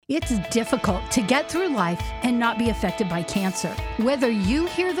It's difficult to get through life and not be affected by cancer. Whether you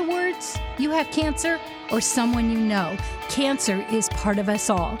hear the words, "you have cancer," or someone you know, cancer is part of us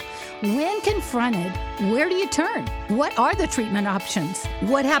all. When confronted, where do you turn? What are the treatment options?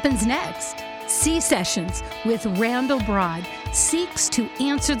 What happens next? C-Sessions with Randall Broad seeks to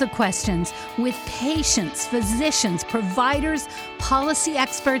answer the questions with patients, physicians, providers, policy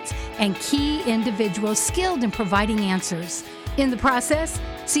experts, and key individuals skilled in providing answers. In the process,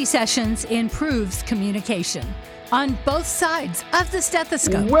 C-Sessions improves communication on both sides of the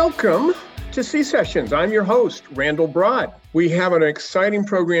stethoscope. Welcome to C-Sessions. I'm your host, Randall Broad. We have an exciting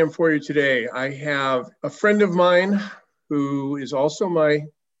program for you today. I have a friend of mine who is also my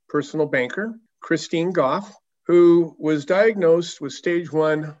personal banker, Christine Goff, who was diagnosed with stage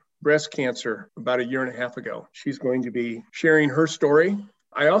 1 breast cancer about a year and a half ago. She's going to be sharing her story.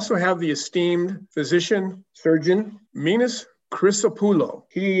 I also have the esteemed physician surgeon, Minas Chrysopoulou.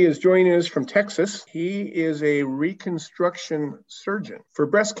 He is joining us from Texas. He is a reconstruction surgeon for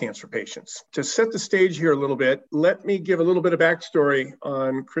breast cancer patients. To set the stage here a little bit, let me give a little bit of backstory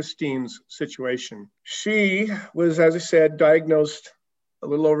on Christine's situation. She was, as I said, diagnosed a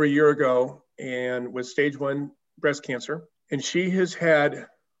little over a year ago and with stage 1 breast cancer. And she has had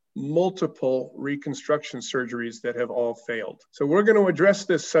multiple reconstruction surgeries that have all failed. So we're going to address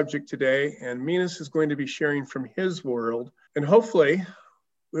this subject today, and Minas is going to be sharing from his world, and hopefully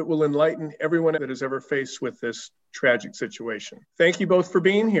it will enlighten everyone that is ever faced with this tragic situation. Thank you both for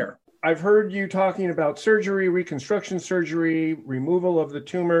being here. I've heard you talking about surgery, reconstruction surgery, removal of the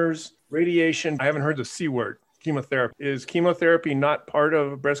tumors, radiation. I haven't heard the C word. Chemotherapy. Is chemotherapy not part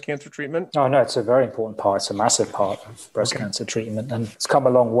of breast cancer treatment? Oh, no, it's a very important part. It's a massive part of breast cancer treatment. And it's come a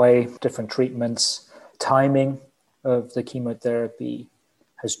long way. Different treatments, timing of the chemotherapy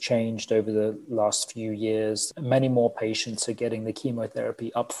has changed over the last few years. Many more patients are getting the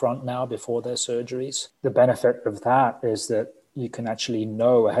chemotherapy up front now before their surgeries. The benefit of that is that you can actually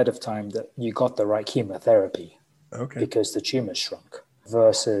know ahead of time that you got the right chemotherapy because the tumor shrunk,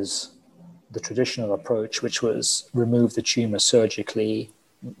 versus the traditional approach, which was remove the tumor surgically,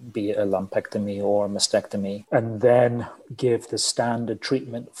 be it a lumpectomy or a mastectomy, and then give the standard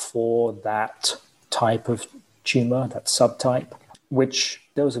treatment for that type of tumor, that subtype, which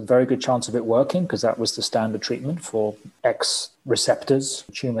there was a very good chance of it working because that was the standard treatment for X receptors,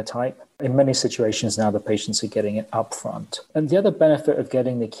 tumor type. In many situations now, the patients are getting it up front. And the other benefit of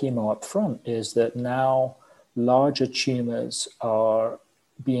getting the chemo up front is that now larger tumors are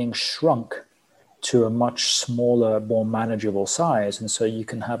being shrunk to a much smaller, more manageable size. And so you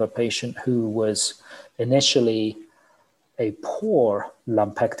can have a patient who was initially a poor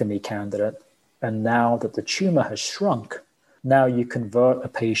lumpectomy candidate, and now that the tumor has shrunk, now you convert a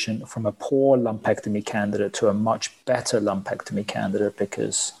patient from a poor lumpectomy candidate to a much better lumpectomy candidate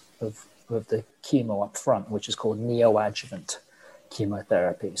because of the chemo up front, which is called neoadjuvant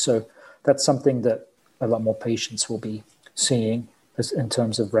chemotherapy. So that's something that a lot more patients will be seeing in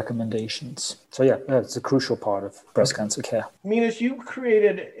terms of recommendations. So yeah, it's a crucial part of breast cancer care. Minas, you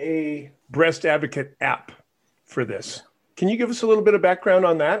created a breast advocate app for this. Can you give us a little bit of background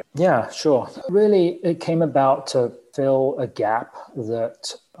on that? Yeah, sure. Really, it came about to fill a gap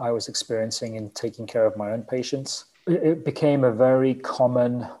that I was experiencing in taking care of my own patients. It became a very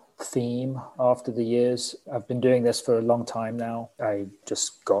common theme after the years. I've been doing this for a long time now. I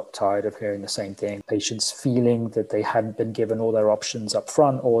just got tired of hearing the same thing. Patients feeling that they hadn't been given all their options up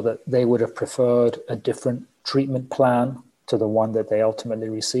front, or that they would have preferred a different treatment plan to the one that they ultimately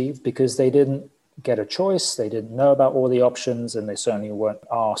received because they didn't get a choice, they didn't know about all the options, and they certainly weren't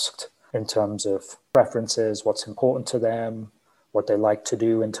asked in terms of preferences, what's important to them, what they like to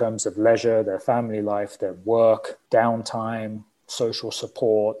do in terms of leisure, their family life, their work, downtime, social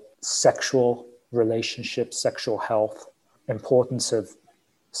support, sexual relationships, sexual health, importance of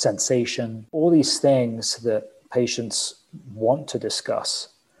sensation, all these things that patients want to discuss,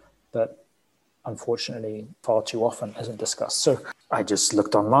 but unfortunately far too often isn't discussed. So I just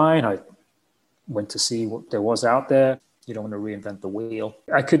looked online, I went to see what there was out there. You don't want to reinvent the wheel.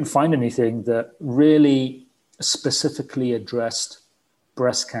 I couldn't find anything that really specifically addressed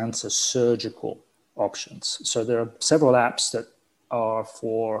breast cancer surgical options. So there are several apps that are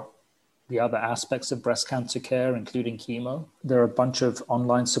for the other aspects of breast cancer care, including chemo. There are a bunch of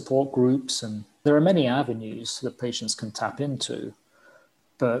online support groups, and there are many avenues that patients can tap into,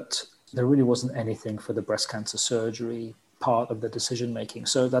 but there really wasn't anything for the breast cancer surgery part of the decision making.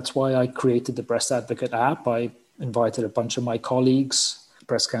 So that's why I created the Breast Advocate app. I invited a bunch of my colleagues,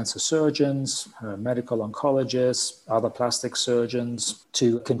 breast cancer surgeons, medical oncologists, other plastic surgeons,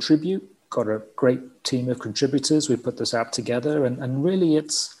 to contribute. Got a great team of contributors. We put this app together, and really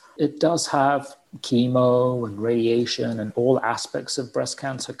it's it does have chemo and radiation and all aspects of breast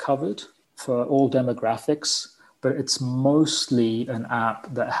cancer covered for all demographics, but it's mostly an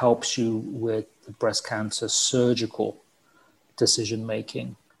app that helps you with the breast cancer surgical decision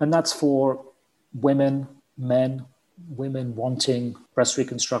making. And that's for women, men, women wanting breast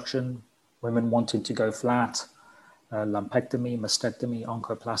reconstruction, women wanting to go flat, lumpectomy, mastectomy,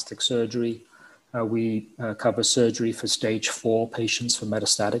 oncoplastic surgery. We cover surgery for stage 4 patients, for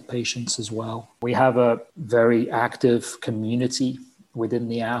metastatic patients as well. We have a very active community within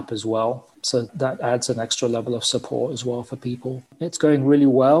the app as well. So that adds an extra level of support as well for people. It's going really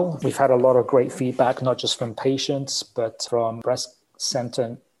well. We've had a lot of great feedback, not just from patients, but from breast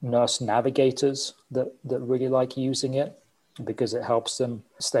center nurse navigators that really like using it because it helps them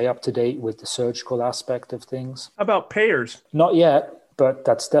stay up to date with the surgical aspect of things. How about payers? Not yet, but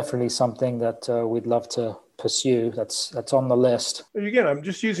that's definitely something that we'd love to pursue. That's on the list. Again, I'm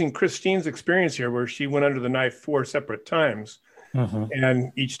just using Christine's experience here where she went under the knife 4 separate times. Mm-hmm.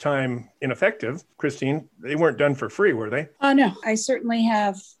 And each time ineffective. Christine, they weren't done for free, were they? No, I certainly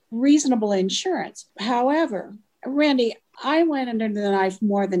have reasonable insurance. However, Randy, I went under the knife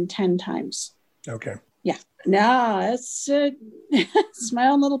more than 10 times. Okay. Yeah. No, it's my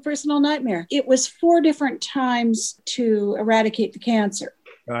own little personal nightmare. It was 4 different times to eradicate the cancer.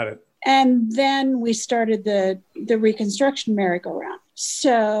 Got it. And then we started the reconstruction merry-go-round.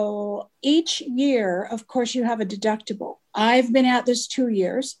 So each year, of course, you have a deductible. I've been at this 2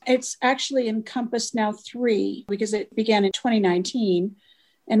 years. It's actually encompassed now 3 because it began in 2019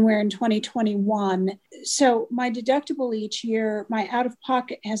 and we're in 2021. So my deductible each year, my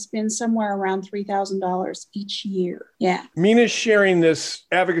out-of-pocket has been somewhere around $3,000 each year. Yeah. Mina's sharing this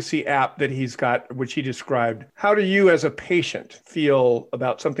advocacy app that he's got, which he described. How do you as a patient feel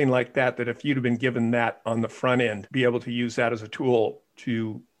about something like that if you'd have been given that on the front end, be able to use that as a tool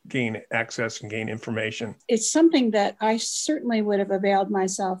to gain access and gain information? It's something that I certainly would have availed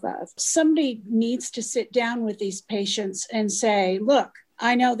myself of. Somebody needs to sit down with these patients and say, look,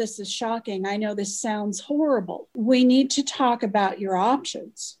 I know this is shocking. I know this sounds horrible. We need to talk about your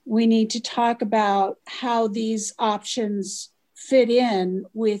options. We need to talk about how these options fit in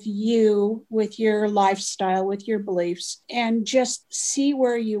with you, with your lifestyle, with your beliefs, and just see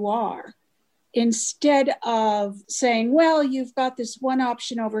where you are. Instead of saying, well, you've got this one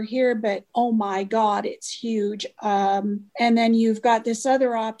option over here, but oh my God, it's huge. And then you've got this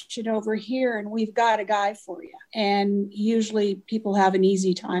other option over here and we've got a guy for you. And usually people have an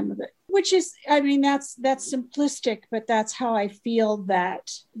easy time of it, which is, that's simplistic, but that's how I feel that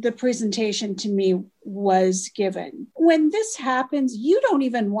the presentation to me was given. When this happens, you don't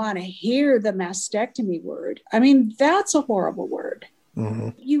even want to hear the mastectomy word. That's a horrible word. Mm-hmm.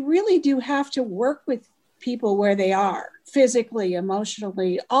 You really do have to work with people where they are, physically,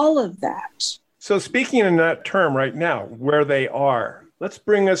 emotionally, all of that. So speaking in that term right now, where they are, let's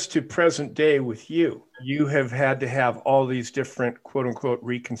bring us to present day with you. You have had to have all these different quote unquote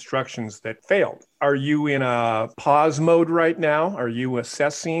reconstructions that failed. Are you in a pause mode right now? Are you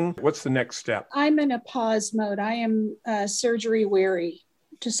assessing? What's the next step? I'm in a pause mode. I am surgery weary,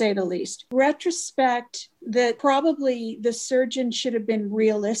 to say the least. Retrospect, that probably the surgeon should have been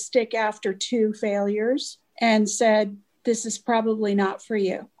realistic after 2 failures and said, this is probably not for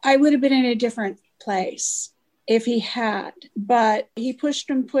you. I would have been in a different place if he had, but he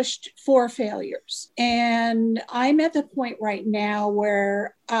pushed 4 failures. And I'm at the point right now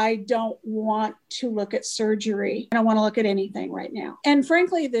where I don't want to look at surgery. I don't want to look at anything right now. And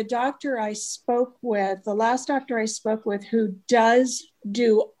frankly, the last doctor I spoke with who does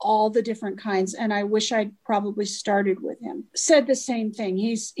do all the different kinds, and I wish I'd probably started with him, said the same thing.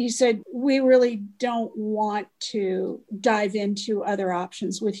 He said, we really don't want to dive into other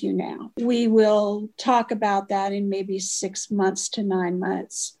options with you now. We will talk about that in maybe 6 months to 9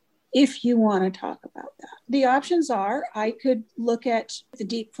 months, if you want to talk about that. The options are, I could look at the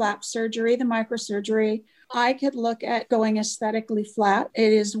deep flap surgery, the microsurgery. I could look at going aesthetically flat.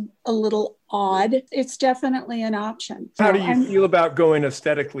 It is a little odd. It's definitely an option. How do you feel about going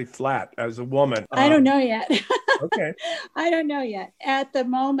aesthetically flat as a woman? I don't know yet. Okay. I don't know yet. At the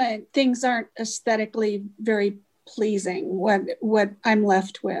moment, things aren't aesthetically very pleasing, what I'm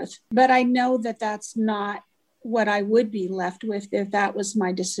left with. But I know that that's not what I would be left with if that was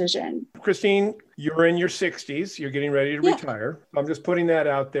my decision. Christine, you're in your 60s. You're getting ready to retire. I'm just putting that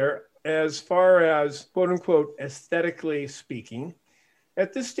out there. As far as quote unquote aesthetically speaking,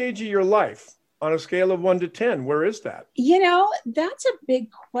 at this stage of your life, on a scale of 1 to 10, where is that? That's a big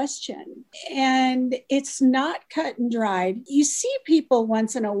question. And it's not cut and dried. You see people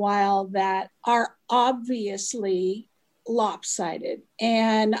once in a while that are obviously lopsided.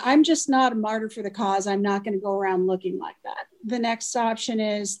 And I'm just not a martyr for the cause. I'm not going to go around looking like that. The next option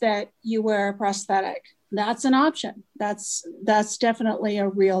is that you wear a prosthetic. That's an option. That's definitely a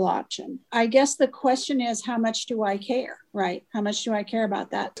real option. I guess the question is, how much do I care, right? How much do I care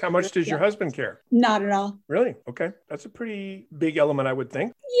about that? How much does your husband care? Not at all. Really? Okay. That's a pretty big element, I would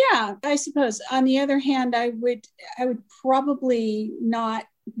think. Yeah, I suppose. On the other hand, I would probably not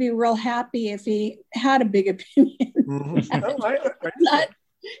be real happy if he had a big opinion. It's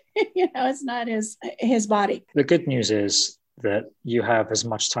not his body. The good news is that you have as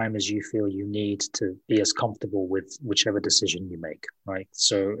much time as you feel you need to be as comfortable with whichever decision you make, right?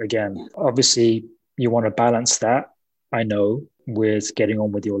 So again, obviously you want to balance that, I know, with getting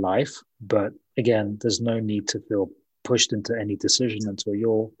on with your life. But again, there's no need to feel pushed into any decision until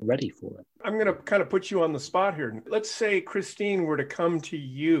you're ready for it. I'm going to kind of put you on the spot here. Let's say Christine were to come to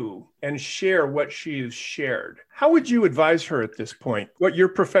you and share what she's shared. How would you advise her at this point? What your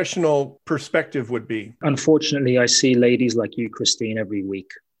professional perspective would be? Unfortunately, I see ladies like you, Christine, every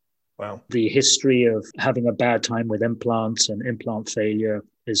week. Wow. The history of having a bad time with implants and implant failure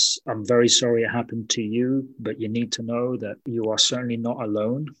is, I'm very sorry it happened to you, but you need to know that you are certainly not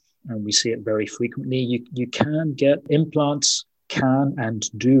alone. And we see it very frequently. You can get implants, can and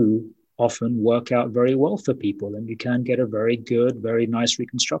do often work out very well for people. And you can get a very good, very nice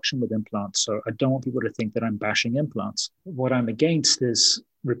reconstruction with implants. So I don't want people to think that I'm bashing implants. What I'm against is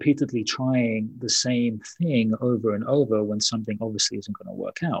repeatedly trying the same thing over and over when something obviously isn't going to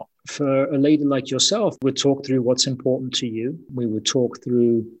work out. For a lady like yourself, we'd talk through what's important to you. We would talk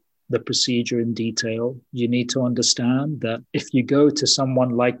through the procedure in detail. You need to understand that if you go to someone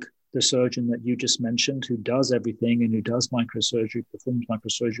like the surgeon that you just mentioned, who does everything and who does microsurgery, performs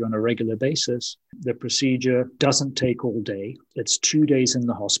microsurgery on a regular basis, the procedure doesn't take all day. It's 2 days in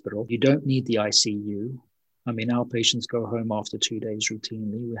the hospital. You don't need the ICU. I mean, our patients go home after 2 days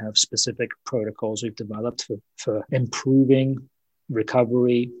routinely. We have specific protocols we've developed for improving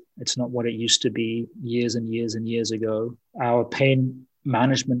recovery. It's not what it used to be years and years and years ago. Our pain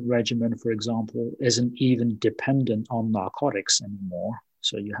management regimen, for example, isn't even dependent on narcotics anymore.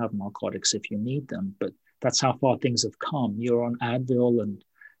 So you have narcotics if you need them, but that's how far things have come. You're on Advil and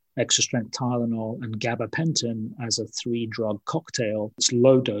extra strength Tylenol and gabapentin as a 3-drug cocktail. It's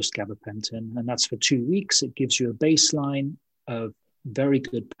low-dose gabapentin, and that's for 2 weeks. It gives you a baseline of very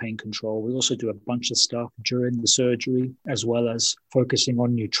good pain control. We also do a bunch of stuff during the surgery, as well as focusing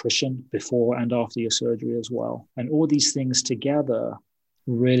on nutrition before and after your surgery as well. And all these things together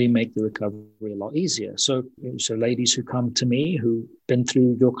really make the recovery a lot easier. So ladies who come to me who've been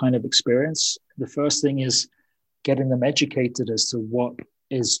through your kind of experience, the first thing is getting them educated as to what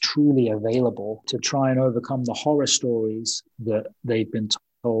is truly available to try and overcome the horror stories that they've been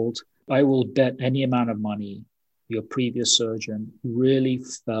told. I will bet any amount of money your previous surgeon really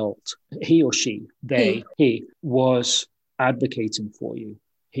felt he was advocating for you.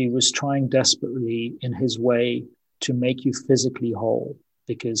 He was trying desperately in his way to make you physically whole,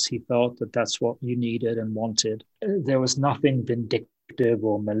 because he felt that that's what you needed and wanted. There was nothing vindictive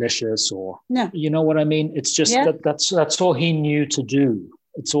or malicious or, you know what I mean? It's just that's all he knew to do.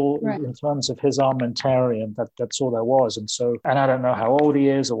 It's all right. In terms of his armamentarium, that's all there was. And I don't know how old he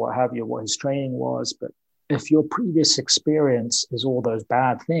is or what have you, what his training was, but if your previous experience is all those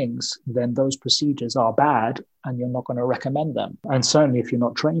bad things, then those procedures are bad and you're not going to recommend them. And certainly if you're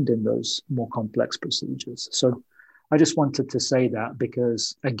not trained in those more complex procedures. So I just wanted to say that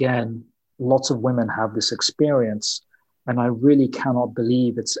because, again, lots of women have this experience, and I really cannot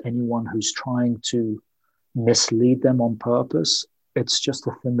believe it's anyone who's trying to mislead them on purpose. It's just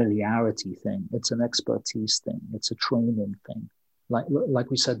a familiarity thing. It's an expertise thing. It's a training thing. Like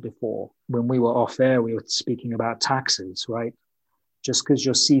we said before, when we were off air, we were speaking about taxes, right? Just because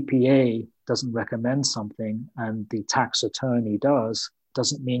your CPA doesn't recommend something and the tax attorney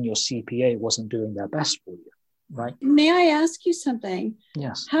doesn't mean your CPA wasn't doing their best for you. Right. May I ask you something?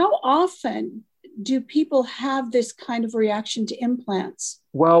 Yes. How often do people have this kind of reaction to implants?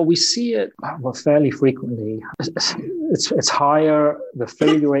 Well, we see it fairly frequently. It's higher. The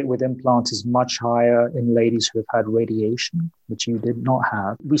failure rate with implants is much higher in ladies who have had radiation, which you did not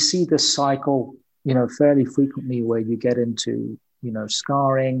have. We see this cycle, fairly frequently where you get into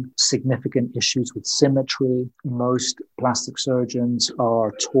scarring, significant issues with symmetry. Most plastic surgeons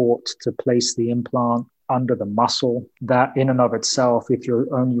are taught to place the implant under the muscle. That in and of itself, if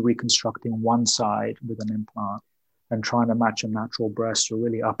you're only reconstructing one side with an implant and trying to match a natural breast, you're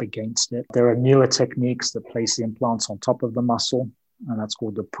really up against it. There are newer techniques that place the implants on top of the muscle, and that's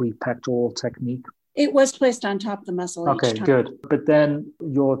called the prepectoral technique. It was placed on top of the muscle each Okay, time. good. But then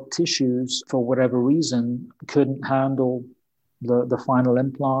your tissues, for whatever reason, couldn't handle the final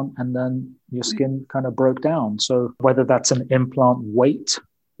implant, and then your skin kind of broke down. So whether that's an implant weight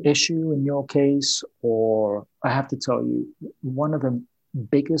issue in your case, or I have to tell you, one of the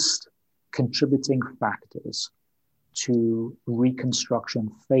biggest contributing factors to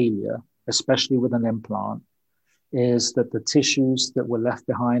reconstruction failure, especially with an implant, is that the tissues that were left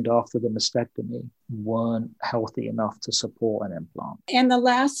behind after the mastectomy weren't healthy enough to support an implant. And the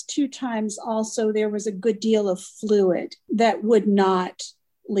last 2 times also, there was a good deal of fluid that would not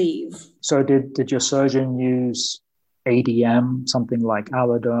leave. So did your surgeon use ADM, something like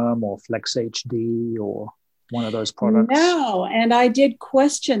Alloderm or Flex HD or one of those products? No, and I did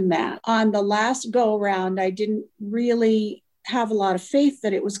question that. On the last go around, I didn't really have a lot of faith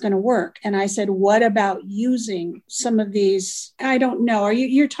that it was going to work. And I said, what about using some of these? I don't know.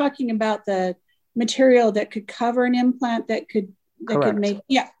 You're talking about the material that could cover an implant that could make,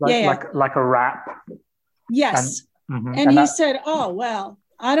 like a wrap. Yes. And he said, oh, well,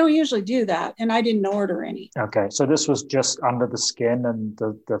 I don't usually do that. And I didn't order any. Okay. So this was just under the skin and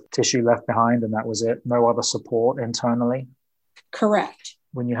the tissue left behind, and that was it. No other support internally. Correct.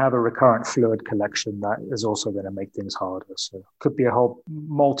 When you have a recurrent fluid collection, that is also going to make things harder. So it could be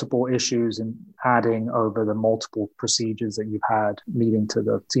multiple issues in adding over the multiple procedures that you've had, leading to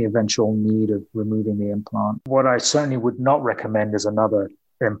the eventual need of removing the implant. What I certainly would not recommend is another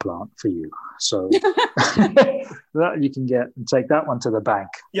implant for you. So that you can get and take that one to the bank.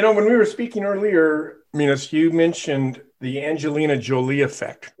 You know, when we were speaking earlier, Minas, you mentioned the Angelina Jolie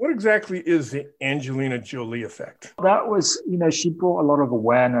effect. What exactly is the Angelina Jolie effect? That was, she brought a lot of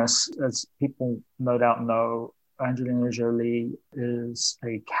awareness. As people no doubt know, Angelina Jolie is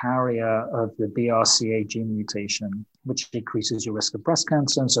a carrier of the BRCA gene mutation, which decreases your risk of breast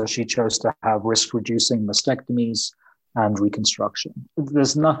cancer. And so she chose to have risk-reducing mastectomies and reconstruction.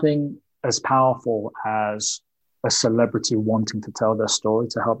 There's nothing as powerful as a celebrity wanting to tell their story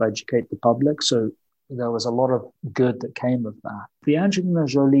to help educate the public. So there was a lot of good that came of that. The Angelina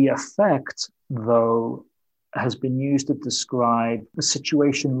Jolie effect, though, has been used to describe a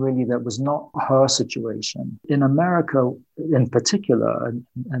situation really that was not her situation. In America in particular,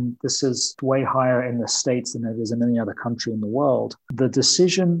 and this is way higher in the States than it is in any other country in the world, the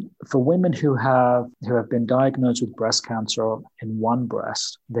decision for women who have been diagnosed with breast cancer in one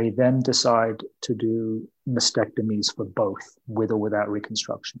breast, they then decide to do mastectomies for both, with or without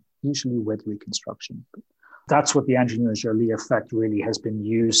reconstruction, usually with reconstruction. That's what the Angelina Jolie effect really has been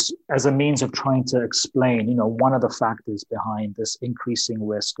used as a means of trying to explain, one of the factors behind this increasing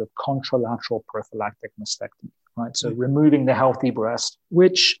risk of contralateral prophylactic mastectomy, right? So removing the healthy breast,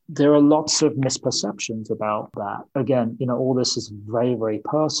 which there are lots of misperceptions about that. Again, all this is very, very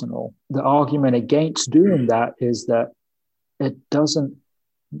personal. The argument against doing that is that it doesn't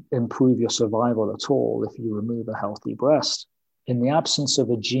improve your survival at all if you remove a healthy breast in the absence of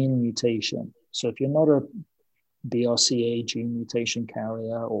a gene mutation. So if you're not a BRCA gene mutation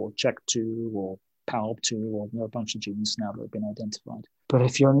carrier or CHEK2 or PALB2, or there are a bunch of genes now that have been identified. But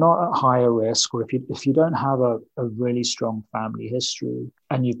if you're not at higher risk, or if you don't have a really strong family history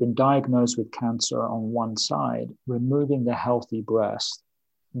and you've been diagnosed with cancer on one side, removing the healthy breast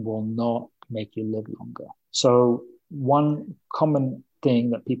will not make you live longer. So one common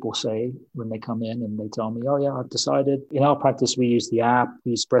thing that people say when they come in and they tell me, oh yeah, I've decided. In our practice, we use the app,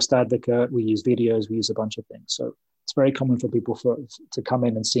 we use Breast Advocate, we use videos, we use a bunch of things. So it's very common for people to come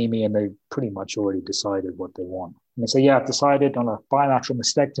in and see me and they've pretty much already decided what they want. And they say, yeah, I've decided on a bilateral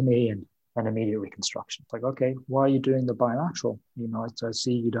mastectomy and an immediate reconstruction. It's like, okay, why are you doing the bilateral? I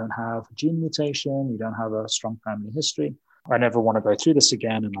see you don't have a gene mutation, you don't have a strong family history. I never want to go through this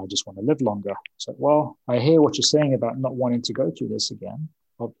again and I just want to live longer. So, well, I hear what you're saying about not wanting to go through this again,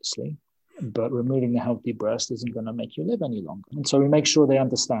 obviously, but removing the healthy breast isn't going to make you live any longer. And so we make sure they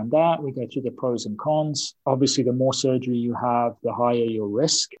understand that. We go through the pros and cons. Obviously, the more surgery you have, the higher your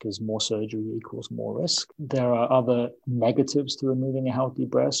risk, because more surgery equals more risk. There are other negatives to removing a healthy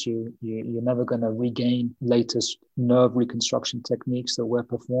breast. You're never going to regain latest nerve reconstruction techniques that we're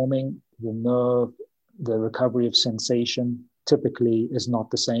performing. The recovery of sensation typically is not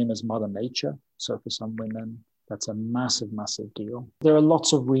the same as Mother Nature. So for some women, that's a massive, massive deal. There are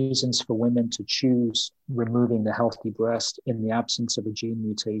lots of reasons for women to choose removing the healthy breast in the absence of a gene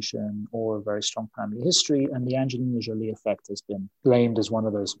mutation or a very strong family history. And the Angelina Jolie effect has been blamed as one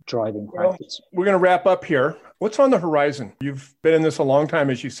of those driving factors. We're going to wrap up here. What's on the horizon? You've been in this a long time,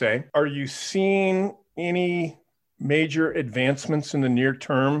 as you say. Are you seeing any major advancements in the near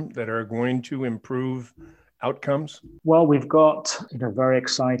term that are going to improve outcomes? Well, we've got very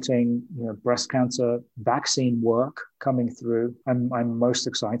exciting breast cancer vaccine work coming through. I'm most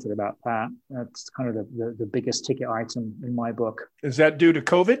excited about that. That's kind of the biggest ticket item in my book. Is that due to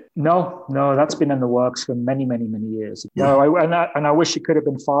COVID? No, that's been in the works for many, many, many years. No, I wish it could have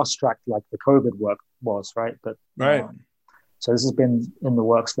been fast-tracked like the COVID work was, right? But right. So this has been in the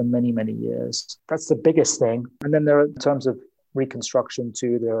works for many, many years. That's the biggest thing. And then there are, in terms of reconstruction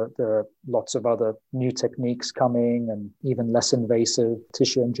too, there are lots of other new techniques coming, and even less invasive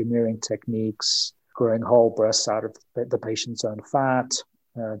tissue engineering techniques, growing whole breasts out of the patient's own fat,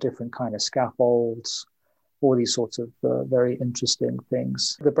 different kind of scaffolds, all these sorts of very interesting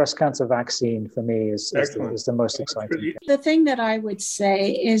things. The breast cancer vaccine for me is the most exciting thing. The thing that I would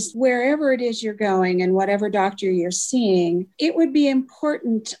say is wherever it is you're going and whatever doctor you're seeing, it would be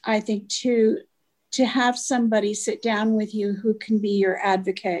important, I think, to have somebody sit down with you who can be your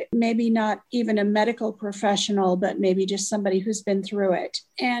advocate, maybe not even a medical professional, but maybe just somebody who's been through it,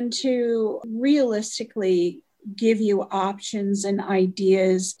 and to realistically give you options and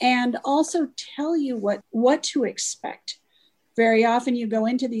ideas and also tell you what to expect. Very often you go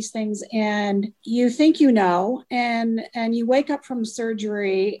into these things and you think you know, and you wake up from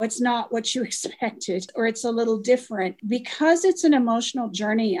surgery, it's not what you expected, or it's a little different. Because it's an emotional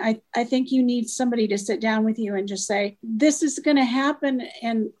journey, I think you need somebody to sit down with you and just say, this is going to happen,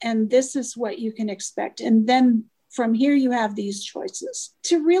 and this is what you can expect. And then from here, you have these choices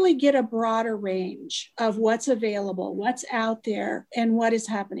to really get a broader range of what's available, what's out there, and what is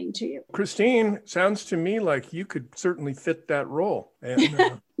happening to you. Christine, sounds to me like you could certainly fit that role.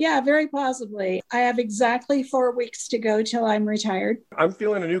 And, yeah, very possibly. I have exactly 4 weeks to go till I'm retired. I'm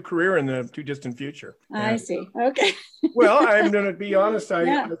feeling a new career in the too distant future. I see. Okay. Well, I'm going to be honest.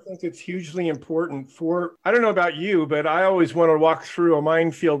 I think it's hugely important I don't know about you, but I always want to walk through a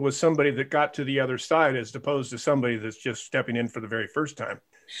minefield with somebody that got to the other side as opposed to somebody that's just stepping in for the very first time.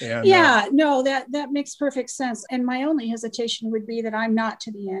 And, that makes perfect sense. And my only hesitation would be that I'm not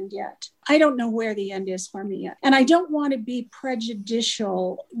to the end yet. I don't know where the end is for me yet. And I don't want to be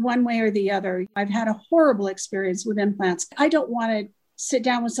prejudicial one way or the other. I've had a horrible experience with implants. I don't want to sit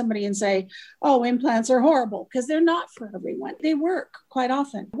down with somebody and say, oh, implants are horrible, because they're not for everyone. They work quite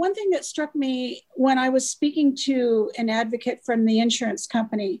often. One thing that struck me when I was speaking to an advocate from the insurance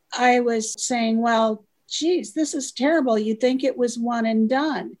company, I was saying, well, geez, this is terrible. You'd think it was one and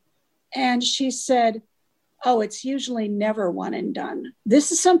done. And she said, oh, it's usually never one and done.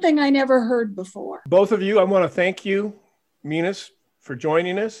 This is something I never heard before. Both of you, I want to thank you, Minas, for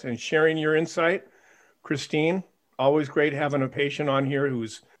joining us and sharing your insight. Christine, always great having a patient on here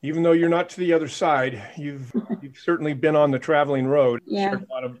who's, even though you're not to the other side, you've certainly been on the traveling road. Yeah. Shared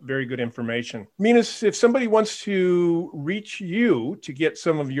a lot of very good information. Minas, if somebody wants to reach you to get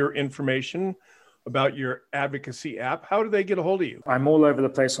some of your information about your advocacy app, how do they get a hold of you? I'm all over the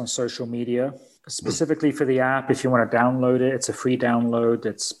place on social media. Specifically for the app, if you want to download it, it's a free download.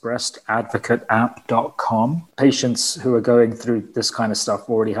 It's breastadvocateapp.com. Patients who are going through this kind of stuff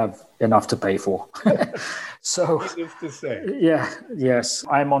already have enough to pay for. So, yes.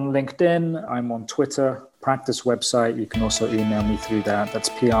 I'm on LinkedIn. I'm on Twitter. Practice website. You can also email me through that. That's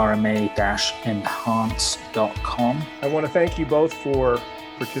prma-enhance.com. I want to thank you both for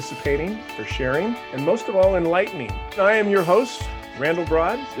participating, for sharing, and most of all, enlightening. I am your host, Randall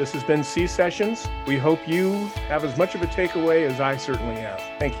Broad. This has been C-Sessions. We hope you have as much of a takeaway as I certainly have.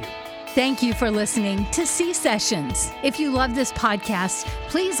 Thank you. Thank you for listening to C-Sessions. If you love this podcast,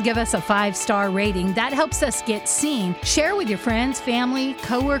 please give us a 5-star rating. That helps us get seen. Share with your friends, family,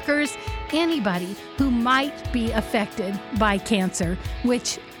 coworkers, anybody who might be affected by cancer,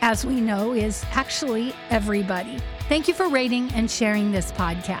 which, as we know, is actually everybody. Thank you for rating and sharing this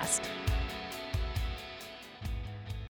podcast.